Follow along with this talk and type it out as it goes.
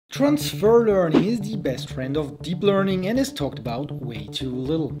Transfer learning is the best friend of deep learning and is talked about way too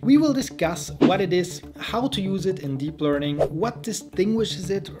little. We will discuss what it is, how to use it in deep learning, what distinguishes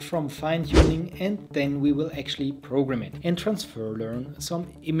it from fine-tuning, and then we will actually program it and transfer learn some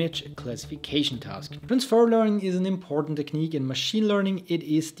image classification task. Transfer learning is an important technique in machine learning. It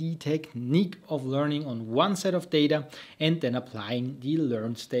is the technique of learning on one set of data and then applying the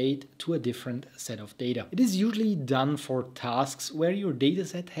learned state to a different set of data. It is usually done for tasks where your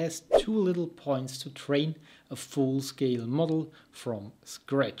dataset has too little points to train a full-scale model from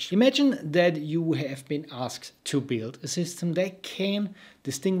scratch. Imagine that you have been asked to build a system that can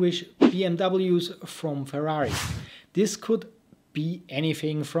distinguish BMWs from Ferraris. This could be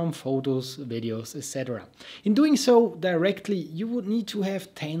anything from photos, videos, etc. In doing so directly, you would need to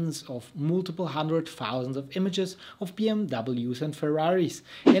have tens of multiple hundred thousands of images of BMWs and Ferraris.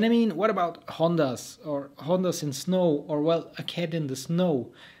 And I mean, what about Hondas or Hondas in snow or, well, a cat in the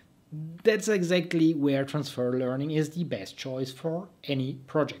snow? That's exactly where transfer learning is the best choice for any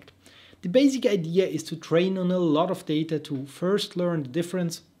project. The basic idea is to train on a lot of data to first learn the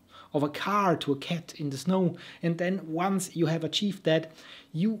difference of a car to a cat in the snow, and then once you have achieved that,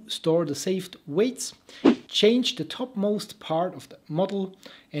 you store the saved weights, change the topmost part of the model,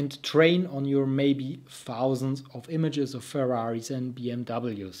 and train on your maybe thousands of images of Ferraris and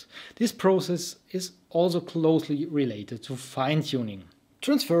BMWs. This process is also closely related to fine-tuning.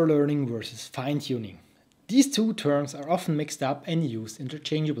 Transfer learning versus fine-tuning. These two terms are often mixed up and used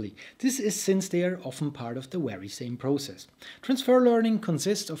interchangeably. This is since they are often part of the very same process. Transfer learning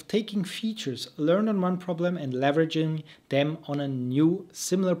consists of taking features learned on one problem and leveraging them on a new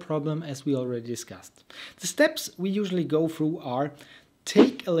similar problem, as we already discussed. The steps we usually go through are: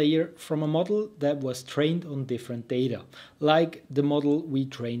 take a layer from a model that was trained on different data, like the model we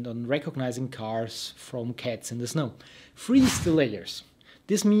trained on recognizing cars from cats in the snow. Freeze the layers.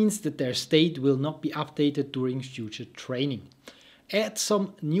 This means that their state will not be updated during future training. Add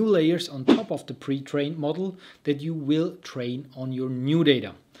some new layers on top of the pre-trained model that you will train on your new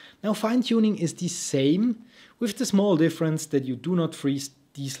data. Now, fine-tuning is the same, with the small difference that you do not freeze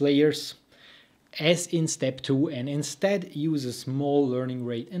these layers as in step 2 and instead use a small learning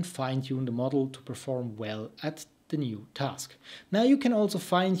rate and fine-tune the model to perform well at the new task. Now you can also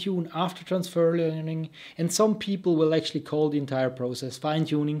fine-tune after transfer learning, and some people will actually call the entire process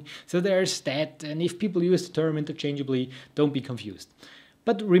fine-tuning, so there's that, and if people use the term interchangeably, don't be confused.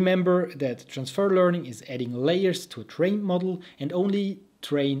 But remember that transfer learning is adding layers to a trained model and only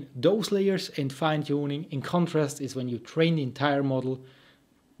train those layers, and fine-tuning in contrast is when you train the entire model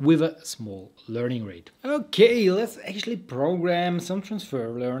with a small learning rate. Okay, let's actually program some transfer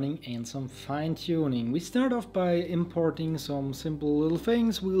learning and some fine-tuning. We start off by importing some simple little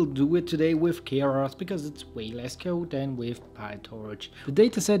things. We'll do it today with Keras because it's way less code than with PyTorch. The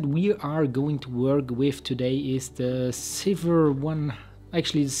dataset we are going to work with today is the Civer 1,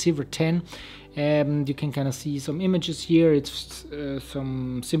 actually the Civer 10. You can kind of see some images here. It's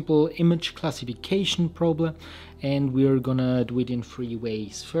some simple image classification problem, and we're gonna do it in 3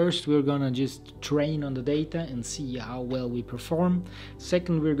 ways. First, we're gonna just train on the data and see how well we perform.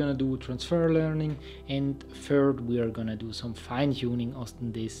 Second, we're gonna do transfer learning, and third, we are gonna do some fine-tuning on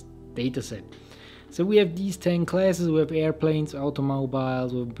this dataset. So we have these 10 classes. We have airplanes,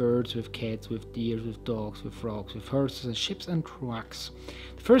 automobiles, with birds, with cats, with deer, with dogs, with frogs, with horses, ships and trucks.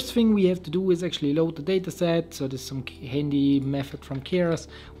 The first thing we have to do is actually load the dataset. So there's some handy method from Keras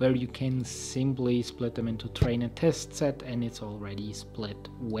where you can simply split them into train and test set, and it's already split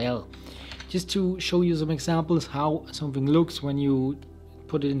well. Just to show you some examples how something looks when you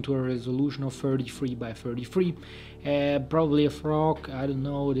put it into a resolution of 33 by 33. Probably a frog, I don't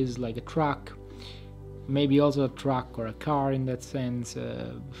know, it is like a truck. Maybe also a truck or a car in that sense,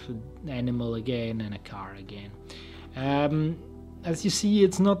 animal again and a car again. As you see,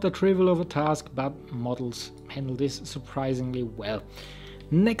 it's not that trivial of a task, but models handle this surprisingly well.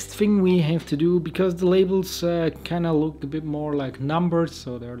 Next thing we have to do, because the labels kind of look a bit more like numbers,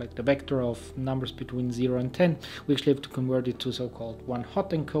 so they're like the vector of numbers between 0 and 10, we actually have to convert it to so-called one-hot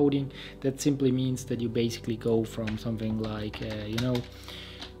encoding. That simply means that you basically go from something like,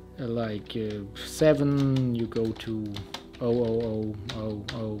 like 7, you go to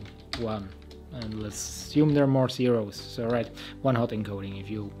 0000001, and let's assume there are more zeros. So right, one-hot encoding. If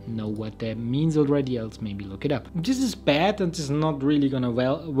you know what that means already, else maybe look it up. This is bad and this is not really gonna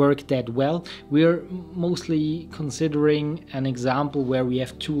work that well. We're mostly considering an example where we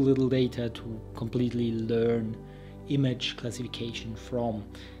have too little data to completely learn image classification from.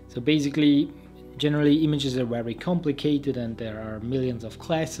 So basically, generally images are very complicated and there are millions of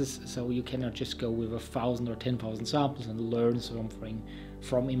classes, so you cannot just go with 1,000 or 10,000 samples and learn something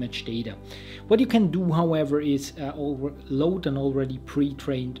from image data. What you can do, however, is load an already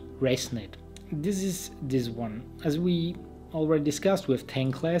pre-trained ResNet. This is this one. As we already discussed, we have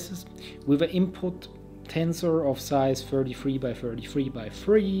 10 classes with an input tensor of size 33 by 33 by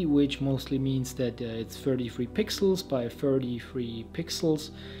 3, which mostly means that it's 33 pixels by 33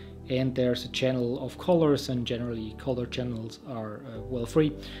 pixels, and there's a channel of colors, and generally color channels are well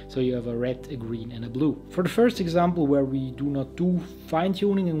free, so you have a red, a green and a blue. For the first example, where we do not do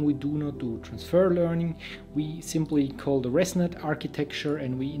fine-tuning and we do not do transfer learning, we simply call the ResNet architecture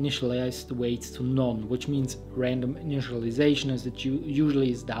and we initialize the weights to none, which means random initialization as it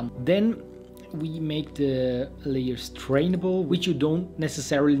usually is done. Then we make the layers trainable, which you don't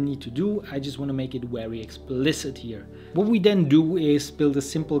necessarily need to do. I just want to make it very explicit here. What we then do is build a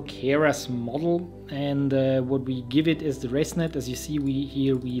simple Keras model, and what we give it is the ResNet. As you see,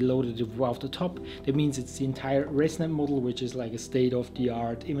 we loaded it off the top. That means it's the entire ResNet model, which is like a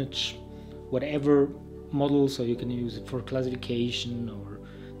state-of-the-art image whatever model, so you can use it for classification or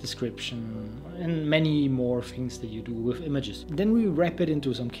description and many more things that you do with images. Then we wrap it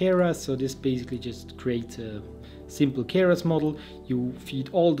into some Keras, so this basically just creates a simple Keras model. You feed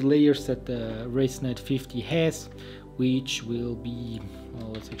all the layers that the ResNet 50 has, which will be,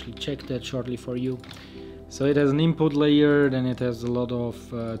 well, let's actually check that shortly for you. So it has an input layer, then it has a lot of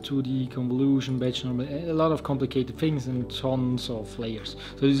 2D convolution, batch normal, a lot of complicated things and tons of layers.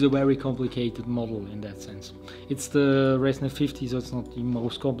 So this is a very complicated model in that sense. It's the ResNet 50, so it's not the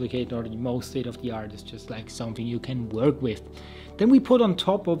most complicated or the most state-of-the-art, it's just like something you can work with. Then we put on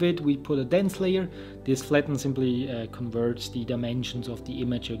top of it, we put a dense layer. This flatten simply converts the dimensions of the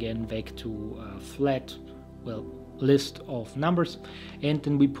image again back to a flat, well, list of numbers, and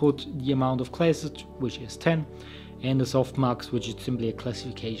then we put the amount of classes, which is 10, and the softmax, which is simply a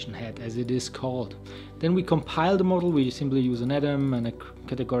classification head as it is called. Then we compile the model. We simply use an atom and a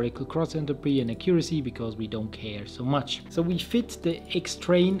categorical cross entropy and accuracy because we don't care so much. So we fit the X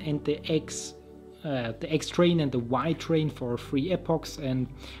train and the X train and the Y train for 3 epochs, and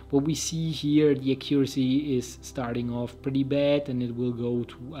what we see here, the accuracy is starting off pretty bad and it will go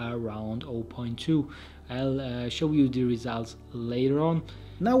to around 0.2. I'll show you the results later on.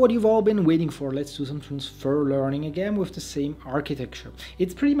 Now what you've all been waiting for, let's do some transfer learning again with the same architecture.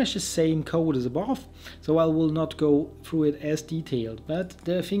 It's pretty much the same code as above, so I will not go through it as detailed, but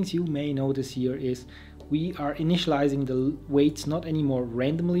the things you may notice here is we are initializing the weights not anymore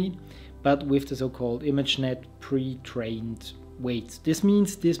randomly, but with the so-called ImageNet pre-trained weights. This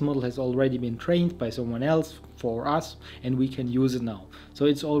means this model has already been trained by someone else for us and we can use it now. So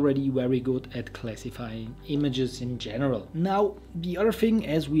it's already very good at classifying images in general. Now the other thing,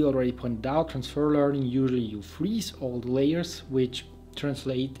 as we already pointed out, transfer learning, usually you freeze all the layers, which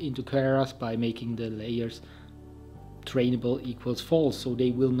translate into Keras by making the layers trainable equals false, so they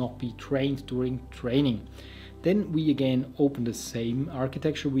will not be trained during training. Then we again open the same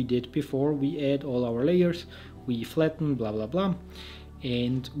architecture we did before. We add all our layers, we flatten, blah blah blah,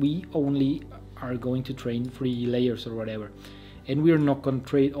 and we only are going to train 3 layers or whatever, and we are not going to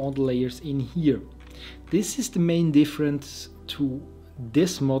train all the layers in here. This is the main difference to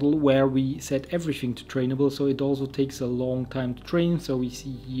this model, where we set everything to trainable, so it also takes a long time to train. So we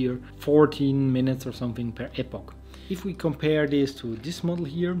see here 14 minutes or something per epoch. If we compare this to this model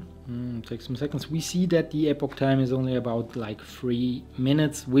here, take some seconds, we see that the epoch time is only about like 3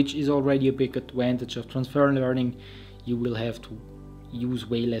 minutes, which is already a big advantage of transfer learning. You will have to use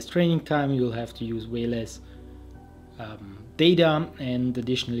way less training time, you'll have to use way less data, and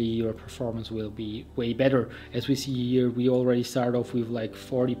additionally your performance will be way better. As we see here, we already start off with like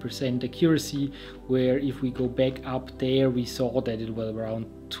 40% accuracy, where if we go back up there, we saw that it was around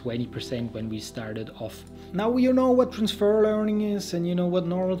 20% when we started off. Now you know what transfer learning is and you know what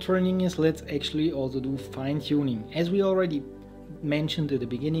normal training is. Let's actually also do fine-tuning. As we already mentioned at the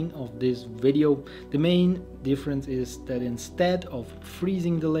beginning of this video, the main difference is that instead of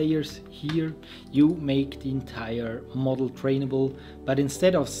freezing the layers here, you make the entire model trainable, but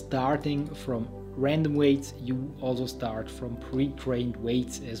instead of starting from random weights, you also start from pre-trained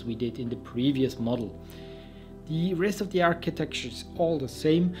weights as we did in the previous model. The rest of the architecture is all the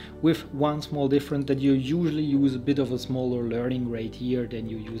same, with one small difference, that you usually use a bit of a smaller learning rate here than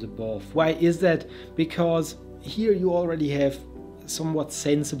you use above. Why is that? Because here you already have somewhat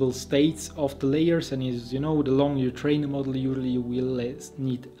sensible states of the layers, and as you know, the longer you train the model, usually you will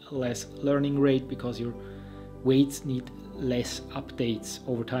need less learning rate because your weights need less updates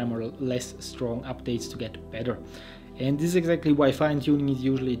over time, or less strong updates to get better. And this is exactly why fine-tuning is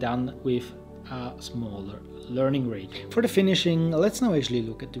usually done with a smaller learning rate. For the finishing, let's now actually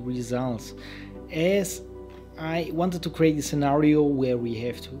look at the results. As I wanted to create a scenario where we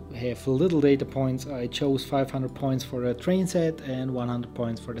have to have little data points. I chose 500 points for the train set and 100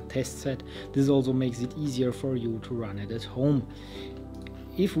 points for the test set. This also makes it easier for you to run it at home.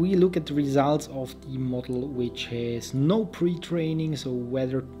 If we look at the results of the model which has no pre-training, so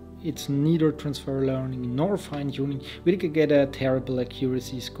whether it's neither transfer learning nor fine-tuning, we could get a terrible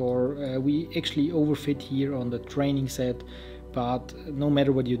accuracy score. We actually overfit here on the training set, but no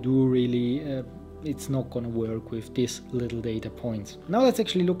matter what you do really, it's not going to work with this little data points. Now let's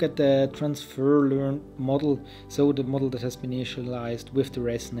actually look at the transfer learned model, so the model that has been initialized with the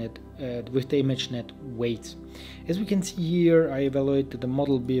ResNet, with the ImageNet weights. As we can see here, I evaluated the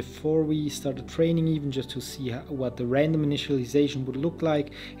model before we started training, even just to see what the random initialization would look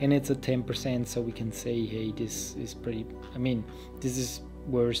like, and it's at 10%, so we can say, hey, this is pretty, this is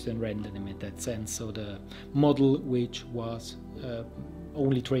worse than random in that sense. So the model which was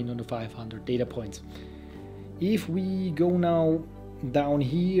only trained on the 500 data points. If we go now down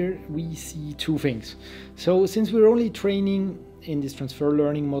here, we see two things. So since we're only training in this transfer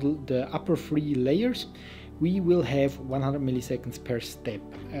learning model the upper 3 layers, we will have 100 milliseconds per step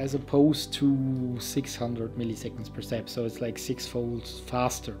as opposed to 600 milliseconds per step, so it's like 6-fold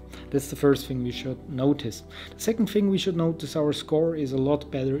faster. That's the first thing we should notice. The second thing we should notice, our score is a lot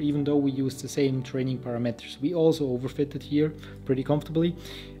better even though we use the same training parameters. We also overfitted here pretty comfortably.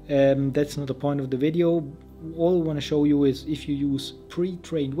 That's not the point of the video. All I want to show you is if you use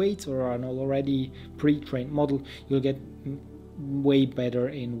pre-trained weights or an already pre-trained model, you'll get way better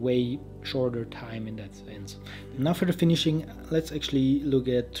in way shorter time in that sense. Now for the finishing, let's actually look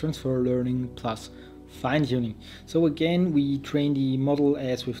at transfer learning plus fine-tuning. So again, we train the model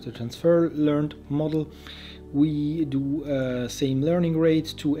as with the transfer learned model. We do same learning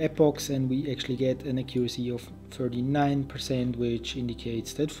rate, 2 epochs, and we actually get an accuracy of 39%, which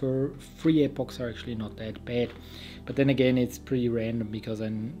indicates that for 3 epochs are actually not that bad. But then again, it's pretty random because I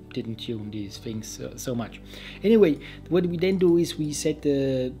didn't tune these things so much. Anyway, what we then do is we set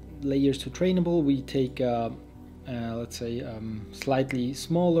the layers to trainable. We take let's say slightly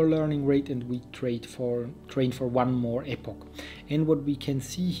smaller learning rate, and we train for 1 more epoch. And what we can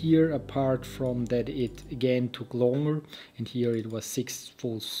see here, apart from that it again took longer, and here it was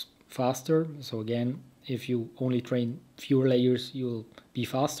 6-fold faster, so again, if you only train fewer layers, you'll be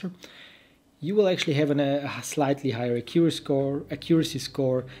faster. You will actually have a slightly higher accuracy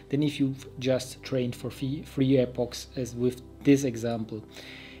score than if you've just trained for 3 epochs, as with this example.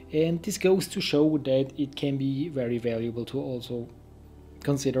 And this goes to show that it can be very valuable to also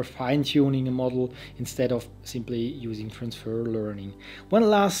consider fine-tuning a model instead of simply using transfer learning. One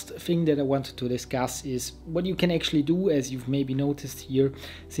last thing that I wanted to discuss is what you can actually do, as you've maybe noticed here,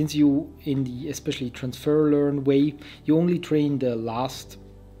 since you in the especially transfer learn way, you only train the last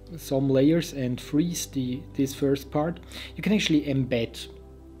some layers and freeze this first part. You can actually embed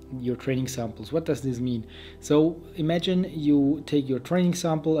your training samples. What does this mean? So imagine you take your training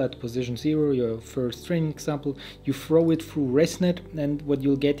sample at position 0, your first training sample, you throw it through ResNet, and what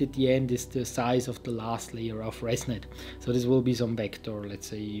you'll get at the end is the size of the last layer of ResNet. So this will be some vector, let's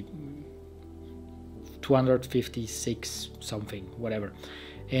say 256 something, whatever.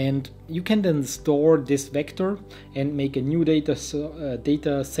 And you can then store this vector and make a new data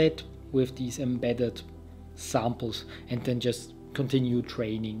set with these embedded samples, and then just continue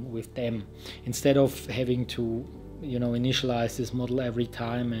training with them instead of having to, initialize this model every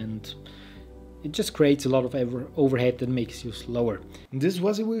time, and it just creates a lot of overhead that makes you slower. And this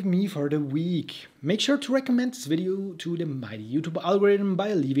was it with me for the week. Make sure to recommend this video to the mighty YouTube algorithm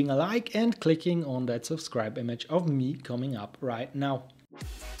by leaving a like and clicking on that subscribe image of me coming up right now.